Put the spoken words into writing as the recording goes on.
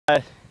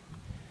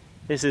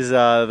This is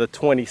the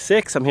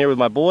 26th. I'm here with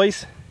my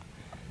boys.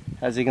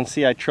 As you can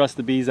see, I trust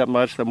the bees that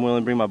much that I'm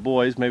willing to bring my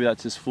boys. Maybe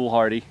that's just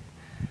foolhardy.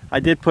 I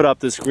did put up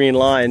this green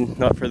line,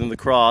 not for them to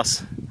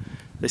cross.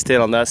 They stayed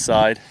on that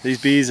side.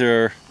 These bees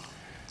are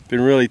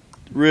been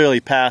really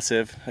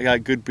passive. I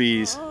got good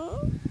bees.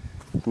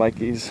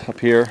 Mikey's up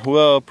here.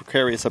 Whoa,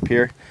 precarious up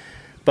here.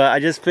 But I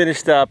just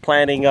finished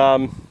planting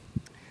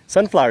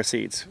sunflower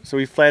seeds. So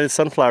we planted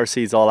sunflower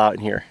seeds all out in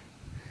here.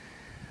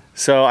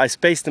 So I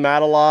spaced them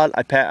out a lot.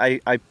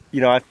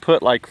 I've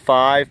put like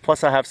 5.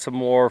 Plus I have some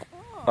more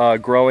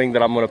growing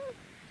that I'm gonna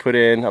put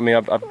in. I mean,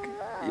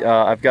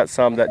 I've got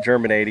some that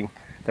germinating.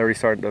 They're already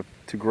starting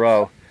to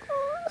grow.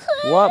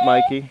 What,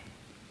 Mikey?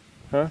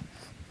 Huh?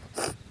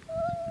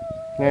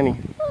 Nanny.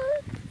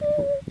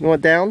 You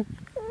want down?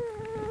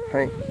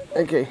 Hey.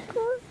 Okay.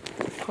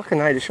 Fucking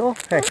night, sure.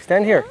 Hey,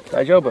 stand here.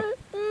 Daijoubu.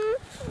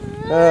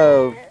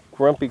 Oh,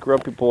 grumpy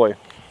boy.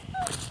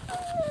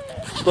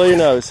 Blow your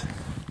nose.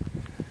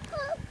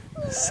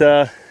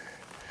 So,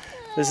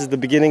 this is the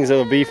beginnings of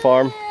a bee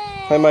farm.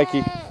 Hi,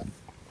 Mikey.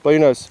 Blow your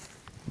nose.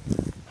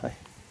 Hi.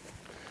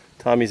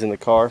 Tommy's in the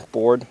car,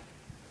 bored.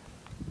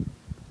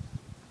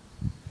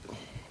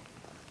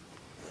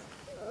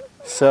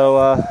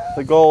 So,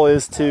 the goal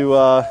is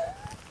to,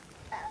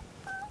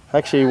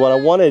 actually what I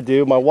want to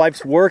do, my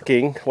wife's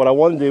working, what I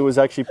want to do is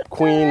actually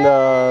queen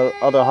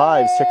other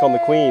hives, check on the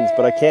queens,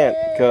 but I can't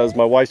because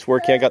my wife's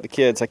working, I got the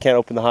kids, I can't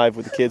open the hive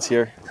with the kids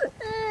here.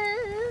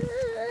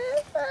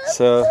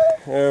 So,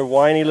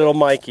 whiny little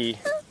Mikey.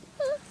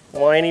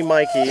 Whiny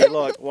Mikey,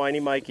 look,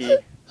 whiny Mikey.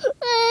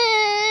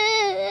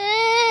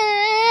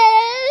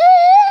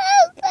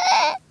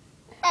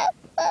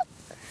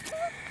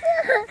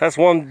 That's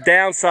one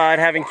downside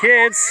having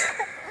kids.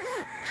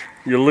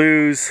 You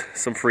lose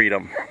some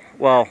freedom.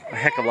 Well, a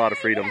heck of a lot of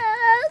freedom.